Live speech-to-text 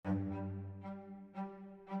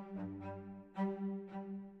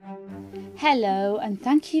Hello, and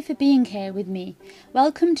thank you for being here with me.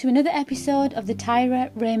 Welcome to another episode of the Tyra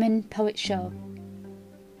Raymond Poet Show.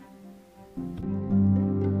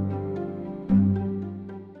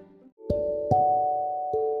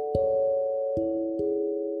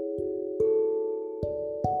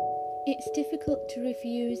 It's difficult to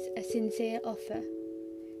refuse a sincere offer,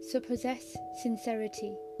 so possess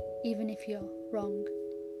sincerity, even if you're wrong.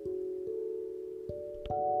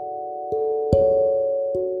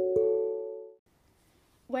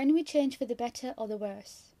 When we change for the better or the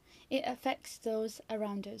worse, it affects those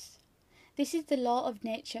around us. This is the law of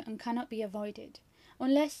nature and cannot be avoided,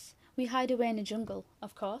 unless we hide away in a jungle,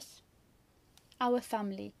 of course. Our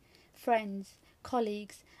family, friends,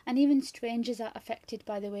 colleagues, and even strangers are affected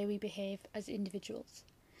by the way we behave as individuals.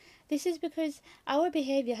 This is because our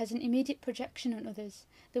behaviour has an immediate projection on others,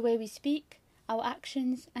 the way we speak, our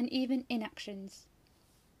actions, and even inactions.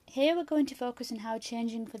 Here we're going to focus on how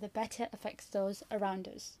changing for the better affects those around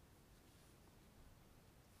us.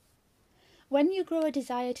 When you grow a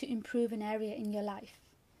desire to improve an area in your life,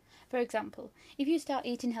 for example, if you start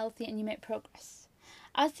eating healthy and you make progress,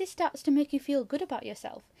 as this starts to make you feel good about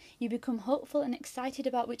yourself, you become hopeful and excited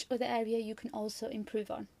about which other area you can also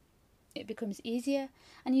improve on. It becomes easier,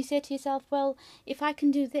 and you say to yourself, well, if I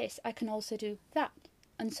can do this, I can also do that,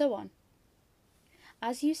 and so on.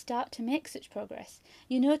 As you start to make such progress,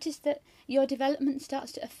 you notice that your development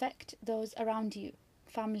starts to affect those around you,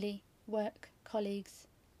 family, work, colleagues,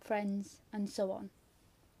 friends, and so on.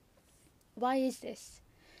 Why is this?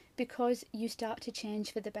 Because you start to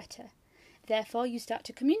change for the better. Therefore, you start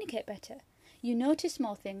to communicate better. You notice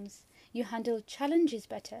more things. You handle challenges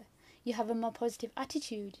better. You have a more positive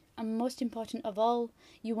attitude. And most important of all,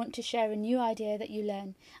 you want to share a new idea that you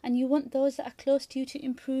learn. And you want those that are close to you to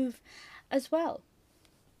improve as well.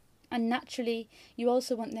 And naturally, you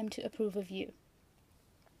also want them to approve of you.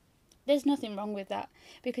 There's nothing wrong with that,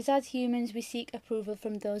 because as humans we seek approval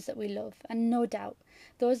from those that we love, and no doubt,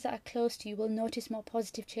 those that are close to you will notice more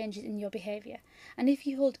positive changes in your behaviour, and if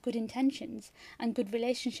you hold good intentions and good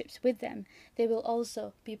relationships with them, they will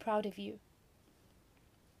also be proud of you.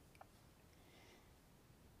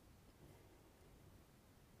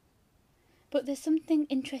 But there's something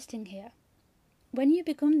interesting here. When you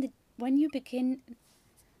begin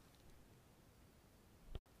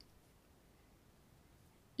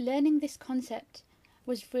learning this concept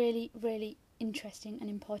was really, really interesting and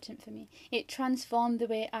important for me. It transformed the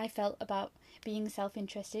way I felt about being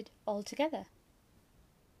self-interested altogether.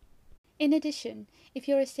 In addition, if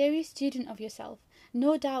you're a serious student of yourself,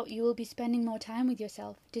 no doubt you will be spending more time with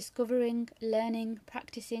yourself, discovering, learning,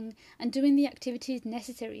 practicing, and doing the activities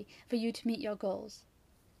necessary for you to meet your goals.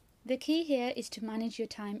 The key here is to manage your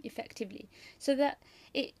time effectively, so that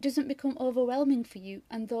it doesn't become overwhelming for you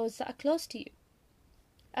and those that are close to you.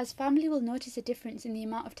 As family will notice a difference in the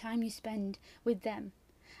amount of time you spend with them,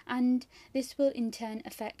 and this will in turn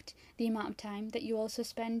affect the amount of time that you also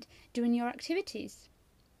spend doing your activities.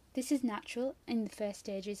 This is natural in the first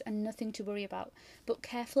stages and nothing to worry about, but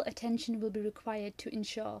careful attention will be required to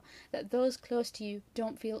ensure that those close to you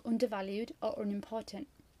don't feel undervalued or unimportant.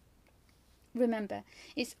 Remember,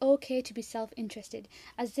 it's okay to be self-interested,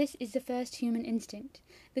 as this is the first human instinct.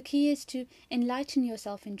 The key is to enlighten your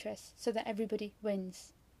self-interest so that everybody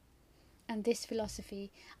wins. And this philosophy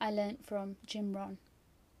I learnt from Jim Rohn.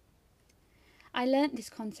 I learnt this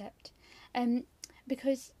concept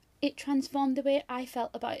because it transformed the way I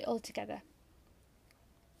felt about it altogether.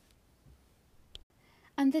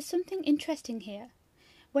 And there's something interesting here.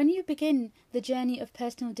 When you begin the journey of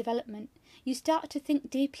personal development, you start to think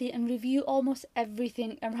deeply and review almost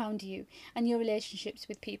everything around you and your relationships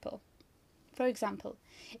with people. For example,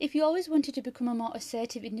 if you always wanted to become a more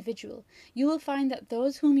assertive individual, you will find that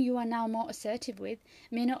those whom you are now more assertive with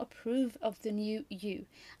may not approve of the new you,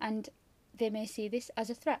 and they may see this as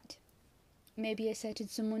a threat. Maybe a certain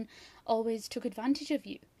someone always took advantage of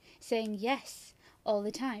you, saying yes all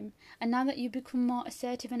the time, and now that you become more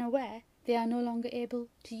assertive and aware, they are no longer able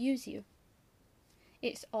to use you.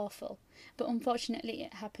 It's awful, but unfortunately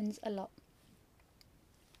it happens a lot.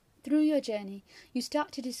 Through your journey, you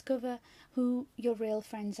start to discover who your real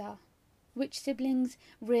friends are, which siblings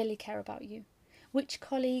really care about you, which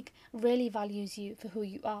colleague really values you for who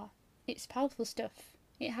you are. It's powerful stuff.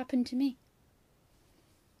 It happened to me.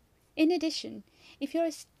 In addition, if you're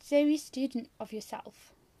a serious student of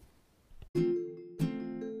yourself,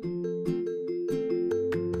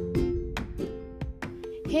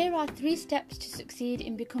 here are 3 steps to succeed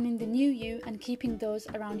in becoming the new you and keeping those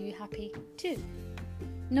around you happy too.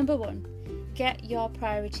 Number 1, get your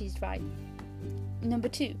priorities right. Number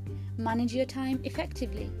 2, manage your time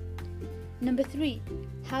effectively. Number 3,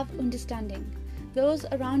 have understanding. Those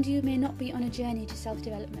around you may not be on a journey to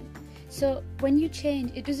self-development. So when you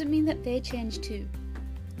change, it doesn't mean that they change too.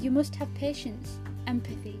 You must have patience,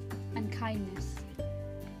 empathy, and kindness.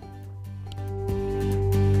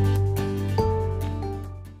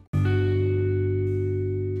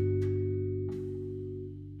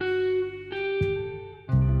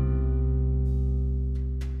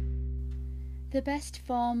 The best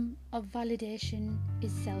form of validation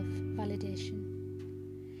is self-validation.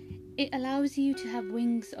 It allows you to have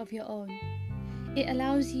wings of your own. It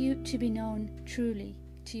allows you to be known truly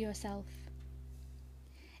to yourself.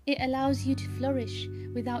 It allows you to flourish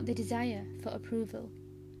without the desire for approval.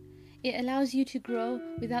 It allows you to grow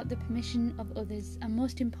without the permission of others, and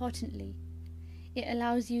most importantly, it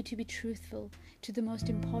allows you to be truthful to the most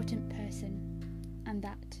important person, and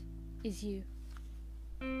that is you.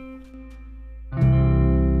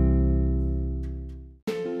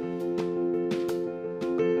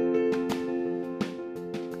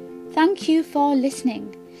 Thank you for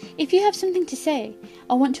listening. If you have something to say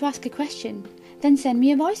or want to ask a question, then send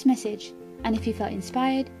me a voice message. And if you felt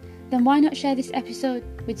inspired, then why not share this episode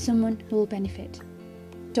with someone who will benefit?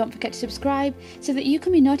 Don't forget to subscribe so that you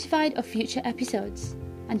can be notified of future episodes.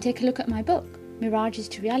 And take a look at my book, Mirages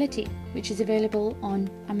to Reality, which is available on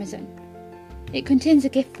Amazon. It contains a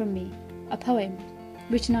gift from me, a poem,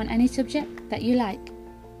 written on any subject that you like.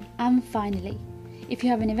 And finally, if you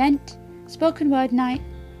have an event, spoken word night,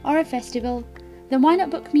 or a festival, then why not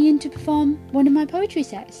book me in to perform one of my poetry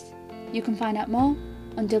sets? You can find out more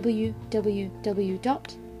on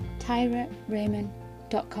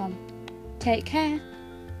www.tyraraymond.com. Take care.